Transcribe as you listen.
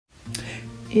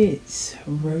It's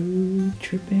road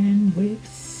tripping with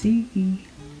C.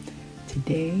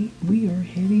 Today we are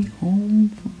heading home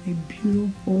from a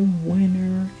beautiful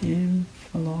winter in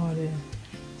Florida.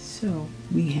 So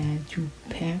we had to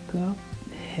pack up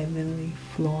Heavenly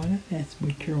Florida. That's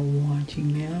what you're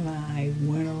watching now. I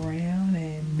went around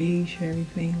and made sure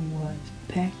everything was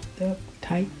packed up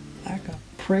tight like a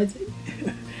present.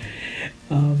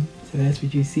 So that's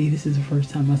what you see. This is the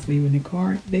first time I was leaving the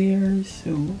cart there.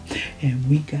 So, and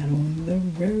we got on the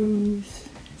roads.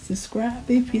 Subscribe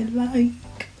if you like.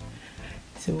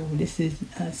 So this is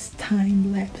us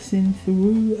time lapsing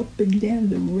through up and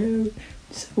down the road.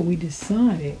 So we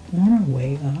decided on our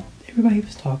way up, everybody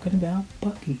was talking about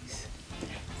Buc-ee's.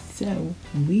 So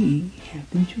we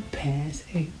happened to pass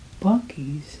a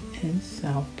Buc-ee's in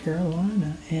South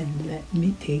Carolina, and let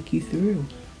me take you through.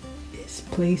 This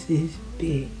place is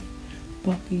big.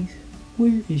 Buc-ee's,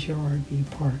 where is your RV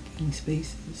parking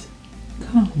spaces?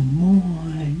 Come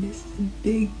on, this is a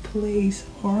big place.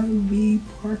 RV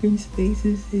parking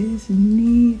spaces is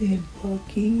needed,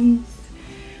 Buc-ee's.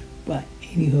 But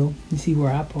anywho, you see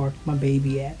where I parked my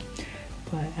baby at.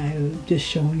 But I'm just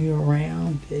showing you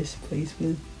around. This place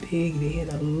was big. They had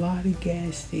a lot of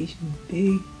gas stations,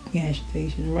 big gas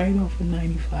stations, right off of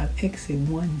 95, exit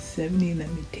 170. Let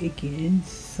me take you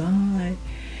inside.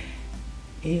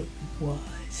 It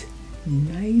was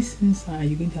nice inside.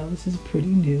 You can tell this is pretty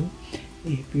new.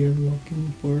 If you're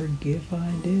looking for gift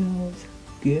ideas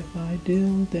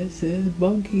that says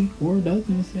Buc-ee or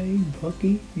doesn't say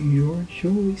Buc-ee, your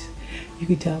choice. You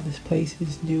can tell this place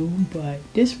is new, but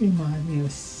this reminds me of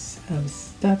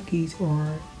Stuckey's, or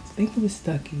I think it was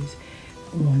Stuckey's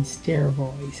on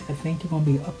steroids. I think you're gonna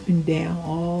be up and down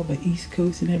all the East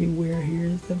Coast and everywhere.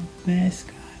 Here's the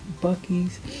mascot,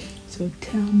 Buc-ee's. So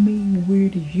tell me, where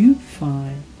did you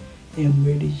find and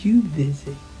where did you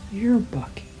visit your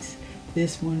Buc-ee's?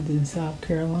 This one is in South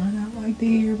Carolina. I like to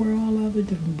hear where all other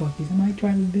different Buc-ee's. I might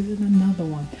try to visit another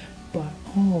one. But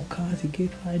all kinds of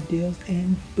gift ideas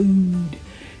and food.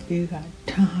 They got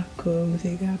tacos,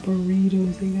 they got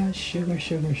burritos, they got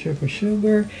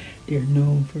sugar. They're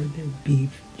known for their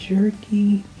beef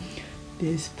jerky.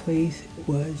 This place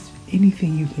was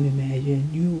anything you can imagine.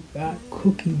 You got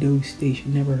cookie dough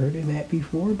station. Never heard of that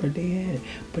before, but they had it.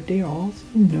 But they are also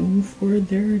known for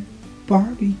their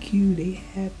barbecue. They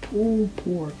had pulled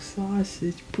pork,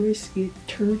 sausage, brisket,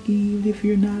 turkey, even if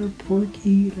you're not a pork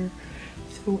eater.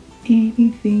 So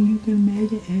anything you can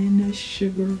imagine, and the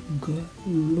sugar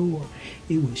galore.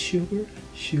 It was sugar,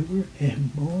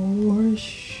 and more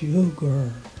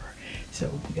sugar. So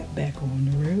we got back on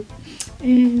the road,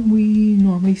 and we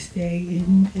normally stay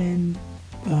in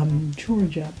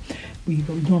Georgia. We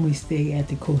normally stay at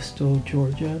the coastal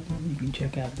Georgia. You can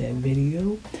check out that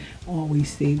video. Always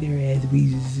stay there as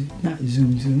we not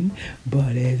zoom,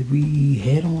 but as we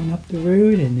head on up the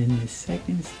road. And then the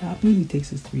second stop usually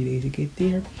takes us 3 days to get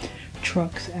there.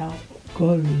 Trucks out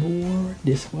galore.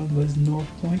 This one was North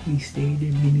Point. We stayed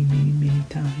there many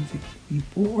times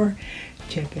before.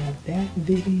 Check out that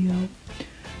video.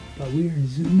 But we are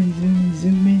zooming,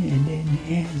 and then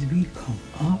as we come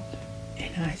up,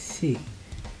 and I see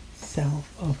south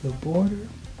of the border,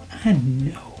 I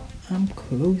know I'm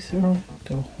closer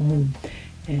to home.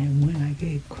 And when I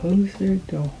get closer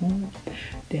to home,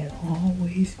 that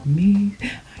always means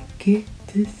I get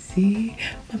to see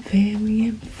my family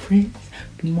and friends.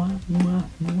 Mwah, mwah,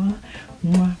 mwah,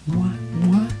 mwah, mwah,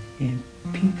 mwah. And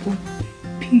people,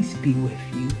 peace be with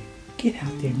you. Get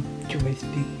out there and enjoy this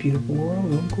big, beautiful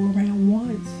world. Don't go around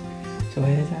once. So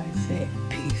as I said,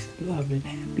 peace, love, and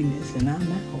happiness. And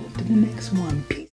I'm out to the next one. Peace.